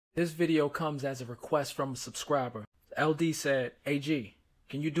This video comes as a request from a subscriber. LD said, AG,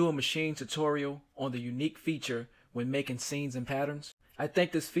 can you do a machine tutorial on the unique feature when making scenes and patterns? I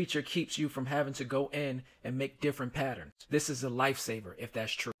think this feature keeps you from having to go in and make different patterns. This is a lifesaver if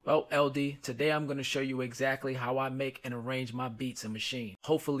that's true. Well, LD, today I'm going to show you exactly how I make and arrange my beats in Maschine.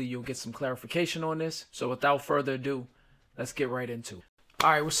 Hopefully you'll get some clarification on this. So without further ado, let's get right into it.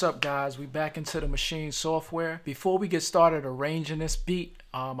 Alright, what's up guys? We back into the Maschine software. Before we get started arranging this beat,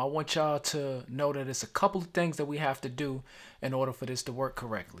 I want y'all to know that it's a couple of things that we have to do in order for this to work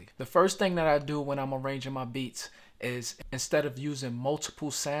correctly. The first thing that I do when I'm arranging my beats is instead of using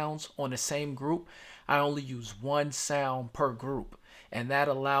multiple sounds on the same group, I only use one sound per group. And that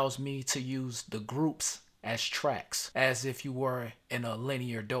allows me to use the groups as tracks, as if you were in a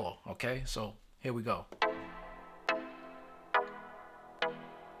linear DAW, okay? So here we go.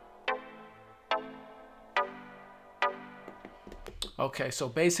 Okay, so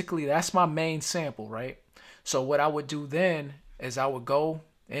basically that's my main sample, right? So what I would do then is I would go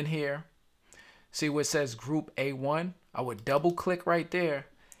in here, see where it says group A1, I would double click right there,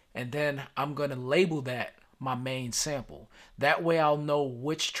 and then I'm gonna label that my main sample. That way I'll know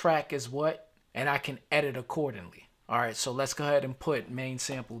which track is what, and I can edit accordingly. All right, so let's go ahead and put main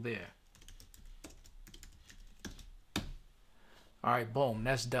sample there. All right, boom,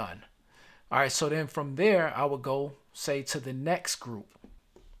 that's done. All right, so then from there, I would go, say, to the next group.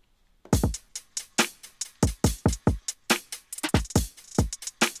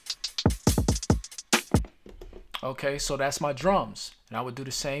 Okay, so that's my drums. And I would do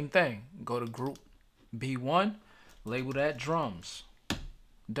the same thing. Go to group B1, label that drums.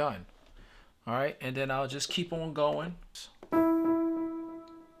 Done. All right, and then I'll just keep on going.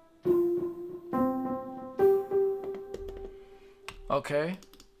 Okay.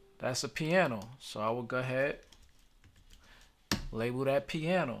 That's a piano, so I will go ahead, label that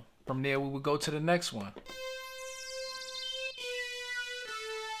piano. From there, we would go to the next one.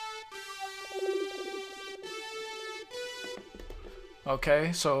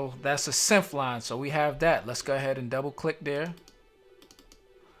 Okay, so that's a synth line, so we have that. Let's go ahead and double click there.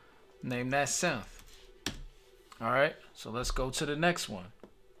 Name that synth. All right, so let's go to the next one.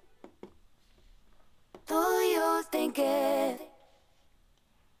 Do you think it?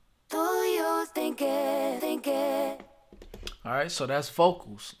 All right, so that's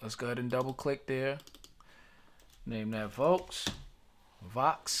vocals. Let's go ahead and double click there. Name that Vox.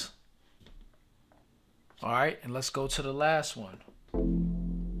 All right, and let's go to the last one.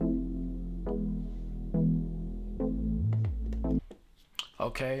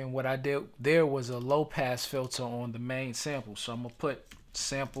 Okay, and what I did there was a low pass filter on the main sample. So I'm gonna put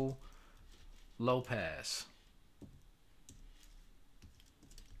sample low pass.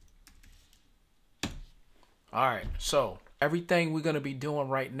 All right, so everything we're going to be doing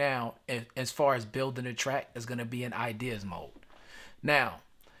right now as far as building a track is going to be in ideas mode. Now,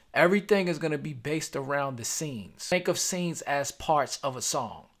 everything is going to be based around the scenes. Think of scenes as parts of a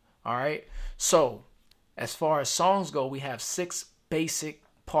song. All right, so as far as songs go, we have 6 basic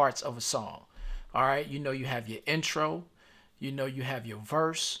parts of a song. All right, you know you have your intro, you know you have your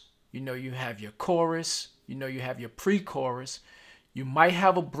verse, you know you have your chorus, you know you have your pre-chorus. You might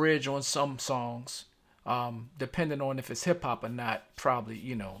have a bridge on some songs. Depending on if it's hip hop or not, probably,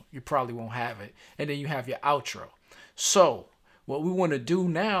 you probably won't have it. And then you have your outro. So what we want to do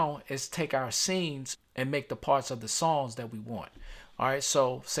now is take our scenes and make the parts of the songs that we want. All right.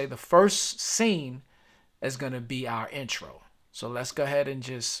 So say the first scene is going to be our intro. So let's go ahead and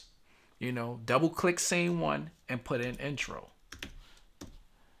just, double click scene 1 and put in intro.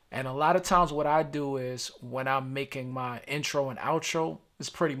 And a lot of times what I do is when I'm making my intro and outro,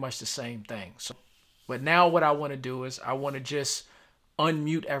 it's pretty much the same thing. But now what I want to do is I want to just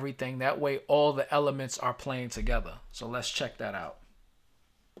unmute everything. That way all the elements are playing together. So let's check that out.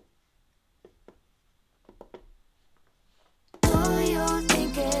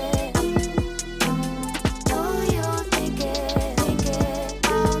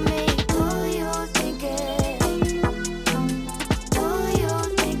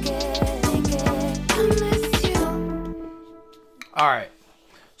 All right.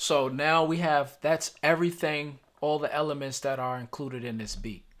 So now we have, that's everything, all the elements that are included in this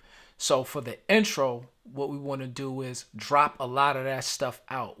beat. So for the intro, what we want to do is drop a lot of that stuff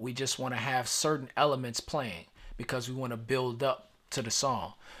out. We just want to have certain elements playing because we want to build up to the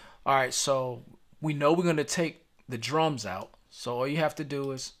song. All right, so we know we're going to take the drums out. So all you have to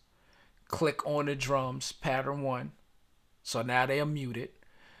do is click on the drums, pattern 1. So now they are muted.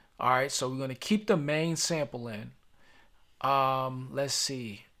 All right, so we're going to keep the main sample in. Let's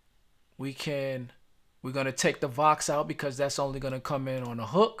see. We can We're going to take the Vox out because that's only going to come in on a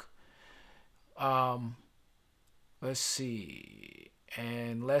hook. Let's see.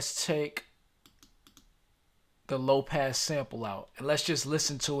 And let's take the low pass sample out. And let's just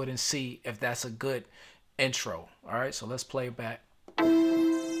listen to it and see if that's a good intro. All right, so let's play it back.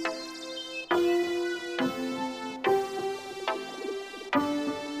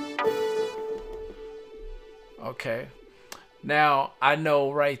 Okay. Now, I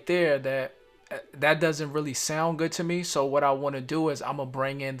know right there that that doesn't really sound good to me. So what I want to do is I'm going to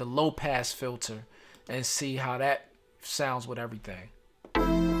bring in the low pass filter and see how that sounds with everything.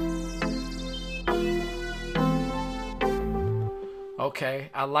 Okay,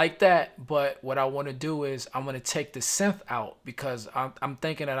 I like that, but what I want to do is I'm going to take the synth out because I'm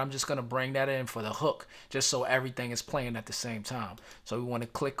thinking that I'm just going to bring that in for the hook just so everything is playing at the same time. So we want to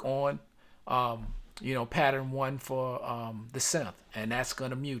click on you know, pattern 1 for the synth, and that's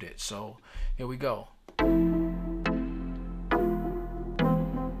going to mute it. So here we go.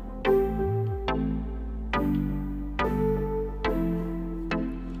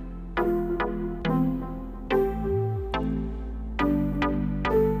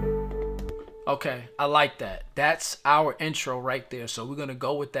 Okay, I like that. That's our intro right there. So we're going to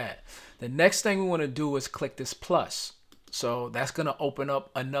go with that. The next thing we want to do is click this plus. So that's going to open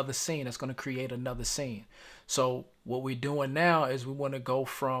up another scene. That's going to create another scene. So what we're doing now is we want to go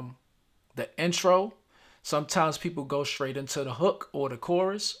from the intro. Sometimes people go straight into the hook or the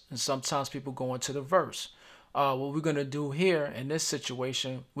chorus, and sometimes people go into the verse. What we're going to do here in this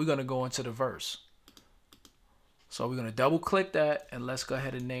situation, we're going to go into the verse. So we're going to double click that, and let's go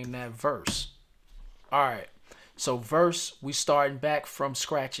ahead and name that verse. All right. So verse, we starting back from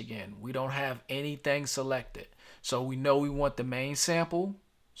scratch again. We don't have anything selected. So we know we want the main sample.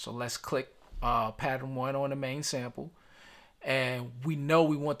 So let's click pattern 1 on the main sample. And we know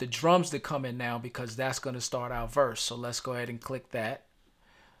we want the drums to come in now because that's going to start our verse. So let's go ahead and click that.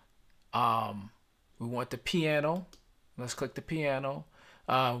 We want the piano. Let's click the piano.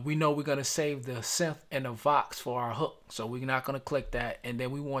 We know we're going to save the synth and the Vox for our hook. So we're not going to click that. And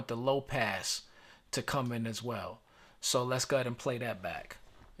then we want the low pass to come in as well. So let's go ahead and play that back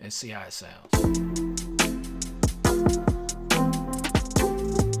and see how it sounds.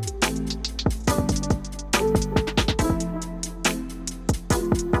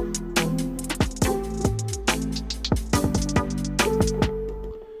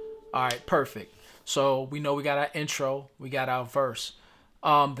 All right, perfect. So we know we got our intro, we got our verse.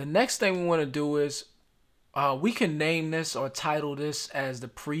 The next thing we want to do is we can name this or title this as the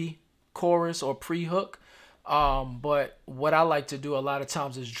pre-chorus or pre-hook. But what I like to do a lot of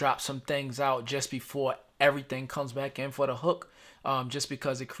times is drop some things out just before everything comes back in for the hook, just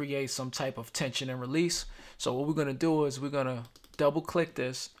because it creates some type of tension and release. So what we're going to do is we're going to double click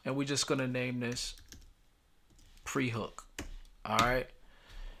this and we're just going to name this pre-hook. All right.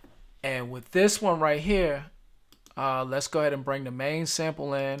 And with this one right here, let's go ahead and bring the main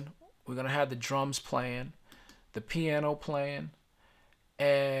sample in. We're going to have the drums playing, the piano playing,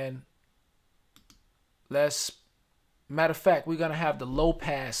 and matter of fact, we're going to have the low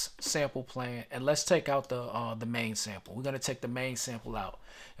pass sample playing, and let's take out the main sample. We're going to take the main sample out,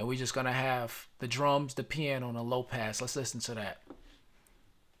 and we're just going to have the drums, the piano, and the low pass. Let's listen to that.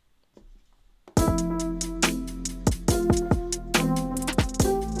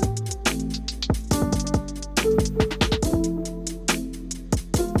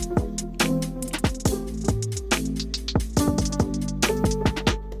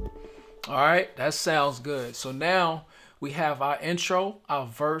 All right, that sounds good. So now we have our intro, our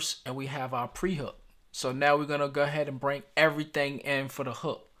verse, and we have our pre-hook. So now we're going to go ahead and bring everything in for the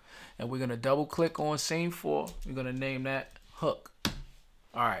hook. And we're going to double click on scene 4. We're going to name that hook.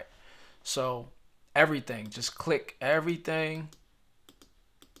 All right, so everything, just click everything,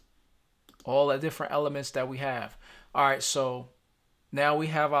 all the different elements that we have. All right, so now we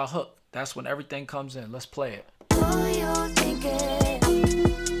have our hook. That's when everything comes in. Let's play it.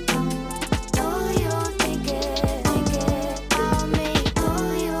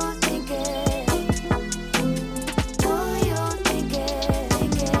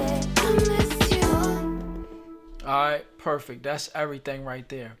 All right, perfect. That's everything right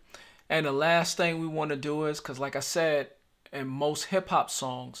there. And the last thing we want to do is, because like I said, in most hip hop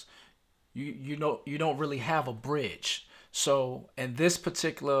songs, you don't really have a bridge. So in this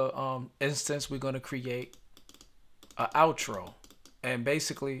particular instance, we're going to create an outro. And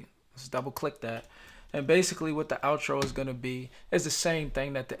basically, let's double click that. And basically what the outro is going to be is the same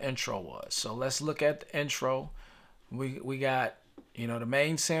thing that the intro was. So let's look at the intro. We got, you know, the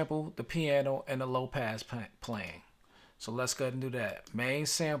main sample, the piano, and the low pass playing. So let's go ahead and do that. Main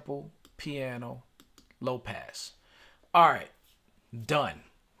sample, piano, low pass. All right, done.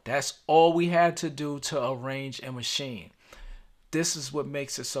 That's all we had to do to arrange a machine. This is what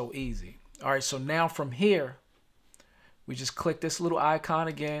makes it so easy. All right, so now from here, we just click this little icon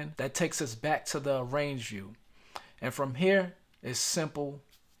again. That takes us back to the arrange view. And from here, it's simple.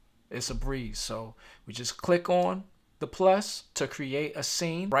 It's a breeze. So we just click on the plus to create a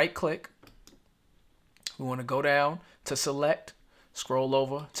scene. Right click. We want to go down to select, scroll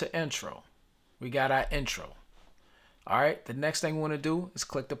over to intro. We got our intro. All right, the next thing we want to do is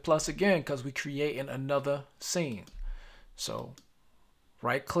click the plus again because we're creating another scene. So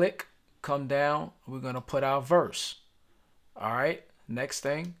right click, come down, we're going to put our verse. All right, next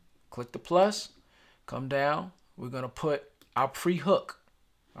thing, click the plus, come down, we're going to put our pre-hook.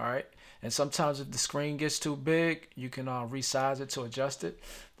 All right, and sometimes if the screen gets too big, you can resize it to adjust it.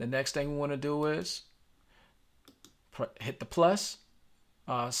 The next thing we want to do is hit the plus,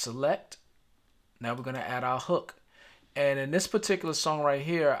 select. Now we're going to add our hook. And in this particular song right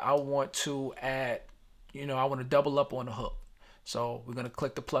here, I want to add, I want to double up on the hook. So we're going to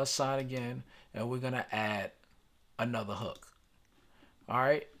click the plus sign again, and we're going to add another hook. All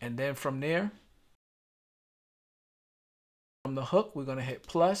right, and then from there, from the hook, we're going to hit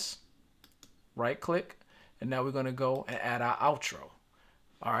plus, right click, and now we're going to go and add our outro.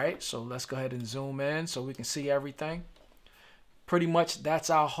 All right, so let's go ahead and zoom in so we can see everything. Pretty much that's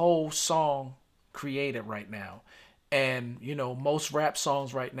our whole song created right now. And most rap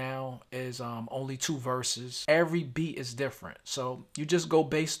songs right now is only 2 verses. Every beat is different, so you just go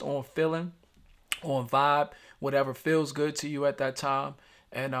based on feeling, on vibe, whatever feels good to you at that time,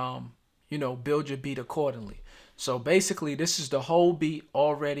 and build your beat accordingly. So basically, this is the whole beat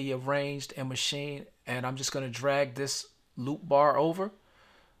already arranged and machined, and I'm just gonna drag this loop bar over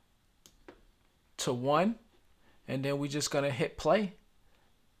to 1, and then we're just gonna hit play.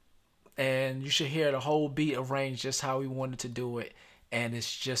 And you should hear the whole beat arranged just how we wanted to do it. And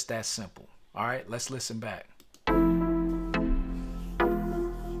it's just that simple. All right, let's listen back.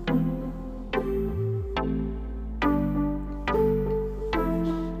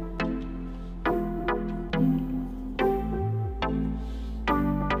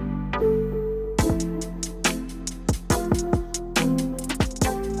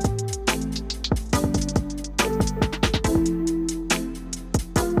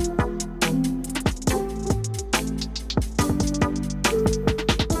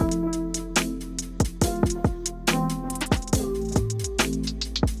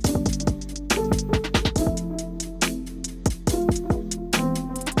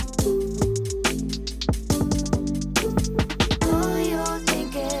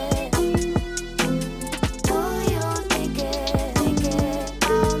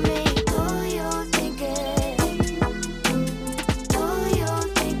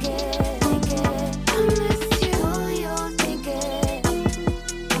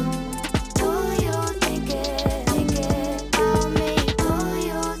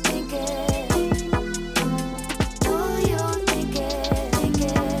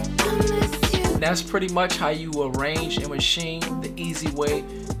 That's pretty much how you arrange and machine the easy way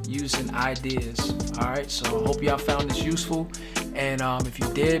using ideas. All right, so I hope y'all found this useful, and if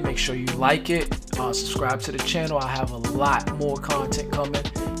you did, make sure you like it, subscribe to the channel. I have a lot more content coming,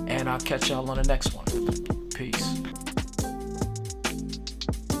 and I'll catch y'all on the next one.